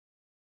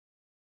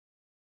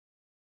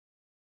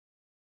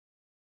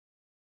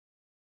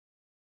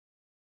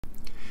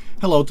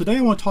Hello, today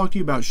I want to talk to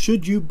you about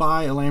should you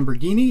buy a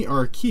Lamborghini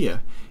or a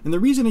Kia. And the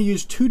reason I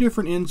use two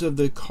different ends of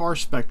the car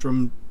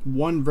spectrum,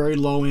 one very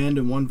low end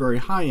and one very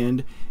high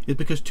end, is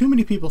because too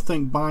many people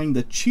think buying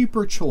the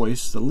cheaper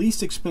choice, the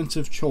least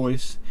expensive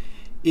choice,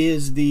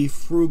 is the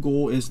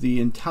frugal, is the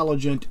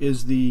intelligent,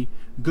 is the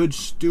good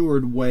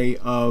steward way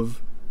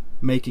of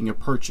making a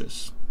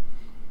purchase.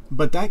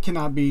 But that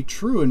cannot be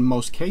true in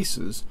most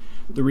cases.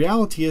 The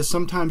reality is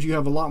sometimes you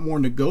have a lot more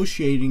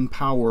negotiating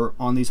power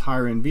on these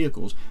higher end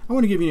vehicles. I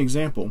want to give you an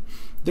example.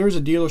 There's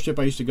a dealership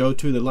I used to go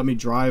to that let me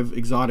drive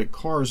exotic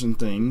cars and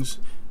things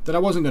that I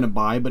wasn't going to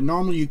buy, but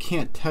normally you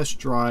can't test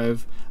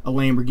drive a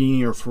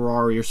Lamborghini or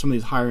Ferrari or some of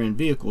these higher end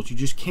vehicles. You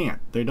just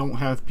can't. They don't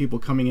have people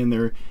coming in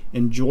there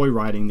and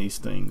joyriding these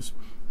things.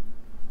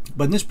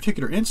 But in this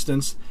particular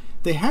instance,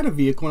 they had a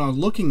vehicle and I was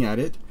looking at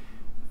it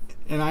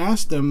and I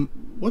asked them,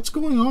 what's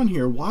going on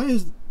here? Why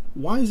is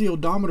the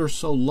odometer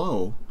so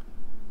low?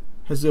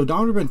 Has the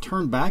odometer been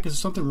turned back? Is there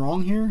something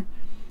wrong here?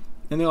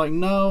 And they're like,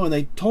 no. And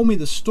they told me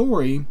the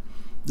story.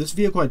 This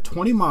vehicle had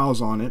 20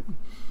 miles on it.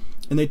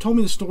 And they told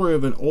me the story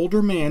of an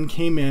older man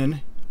came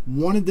in,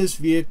 wanted this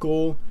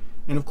vehicle,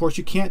 and of course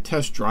you can't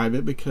test drive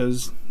it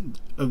because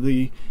of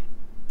the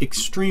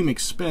extreme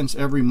expense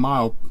every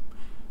mile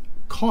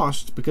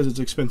costs because it's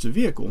an expensive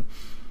vehicle.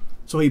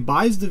 So he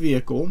buys the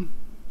vehicle.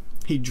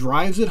 He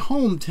drives it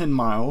home 10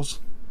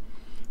 miles.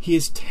 He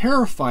is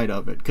terrified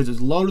of it because it's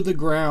low to the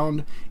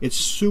ground, it's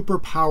super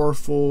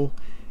powerful,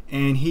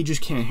 and he just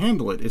can't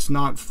handle it. It's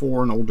not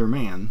for an older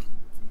man.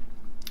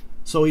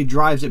 So he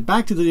drives it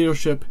back to the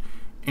dealership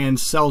and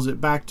sells it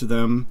back to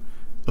them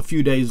a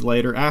few days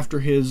later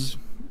after his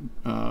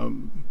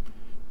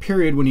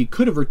period when he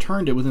could have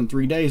returned it within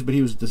 3 days, but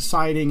he was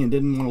deciding and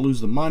didn't want to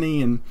lose the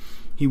money and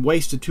he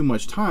wasted too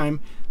much time.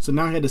 So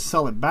now he had to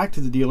sell it back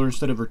to the dealer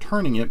instead of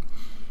returning it.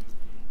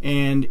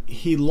 And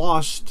he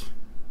lost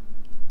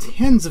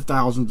tens of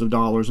thousands of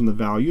dollars in the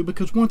value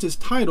because once it's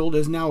titled,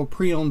 it's now a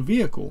pre-owned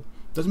vehicle.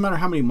 Doesn't matter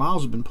how many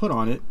miles have been put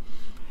on it.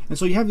 And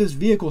so you have this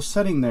vehicle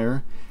sitting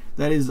there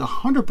that is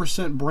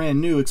 100%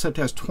 brand new except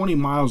has 20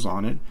 miles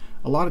on it.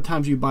 A lot of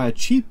times you buy a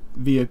cheap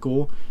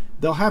vehicle,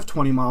 they'll have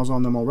 20 miles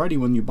on them already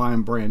when you buy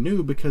them brand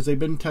new because they've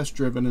been test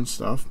driven and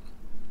stuff.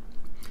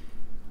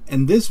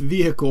 And this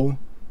vehicle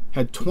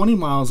had 20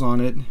 miles on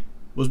it,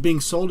 was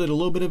being sold at a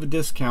little bit of a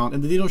discount,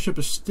 and the dealership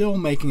is still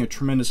making a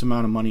tremendous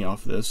amount of money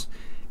off this.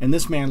 And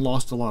this man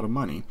lost a lot of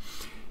money.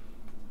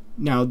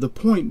 Now, the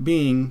point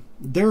being,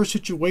 there are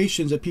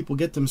situations that people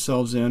get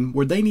themselves in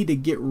where they need to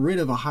get rid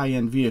of a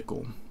high-end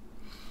vehicle.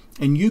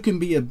 And you can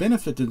be a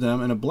benefit to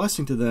them and a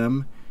blessing to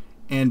them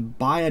and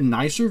buy a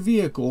nicer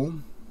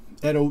vehicle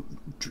at a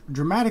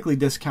dramatically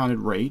discounted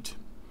rate,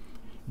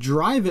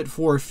 drive it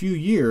for a few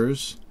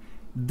years,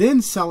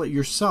 then sell it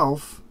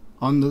yourself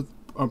on the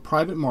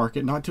private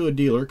market, not to a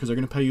dealer because they're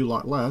going to pay you a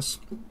lot less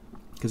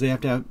because they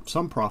have to have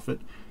some profit.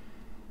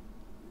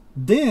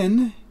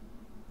 Then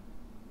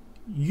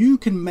you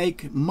can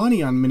make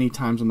money on many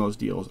times on those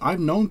deals.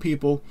 I've known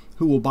people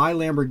who will buy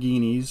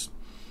Lamborghinis,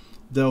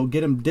 they'll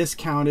get them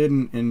discounted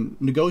and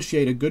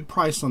negotiate a good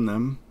price on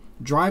them,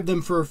 drive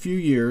them for a few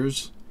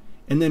years,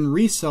 and then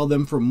resell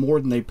them for more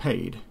than they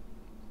paid.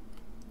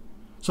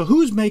 So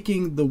who's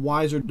making the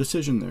wiser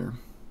decision there?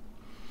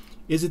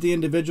 Is it the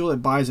individual that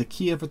buys a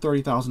Kia for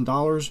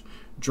 $30,000,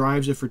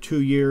 drives it for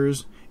 2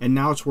 years, and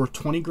now it's worth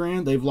 20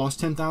 grand, they've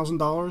lost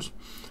 $10,000?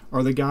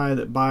 Or the guy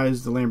that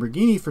buys the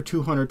Lamborghini for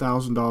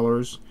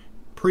 $200,000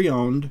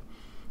 pre-owned,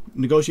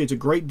 negotiates a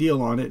great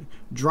deal on it,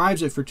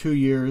 drives it for 2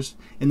 years,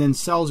 and then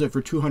sells it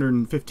for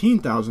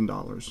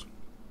 $215,000?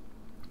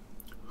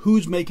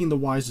 Who's making the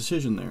wise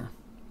decision there?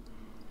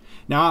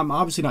 Now, I'm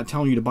obviously not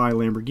telling you to buy a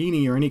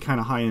Lamborghini or any kind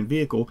of high-end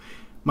vehicle.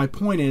 My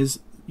point is,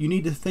 you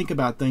need to think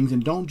about things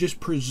and don't just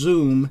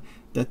presume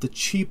that the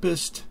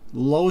cheapest,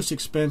 lowest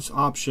expense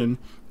option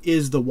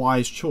is the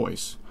wise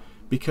choice,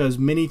 because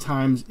many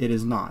times it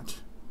is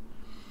not.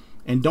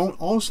 And don't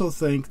also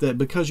think that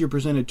because you're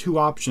presented two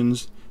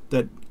options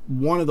that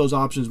one of those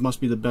options must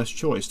be the best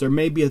choice. There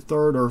may be a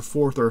third or a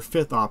fourth or a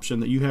fifth option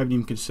that you haven't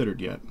even considered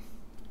yet.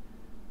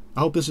 I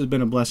hope this has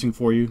been a blessing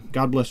for you.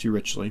 God bless you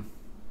richly.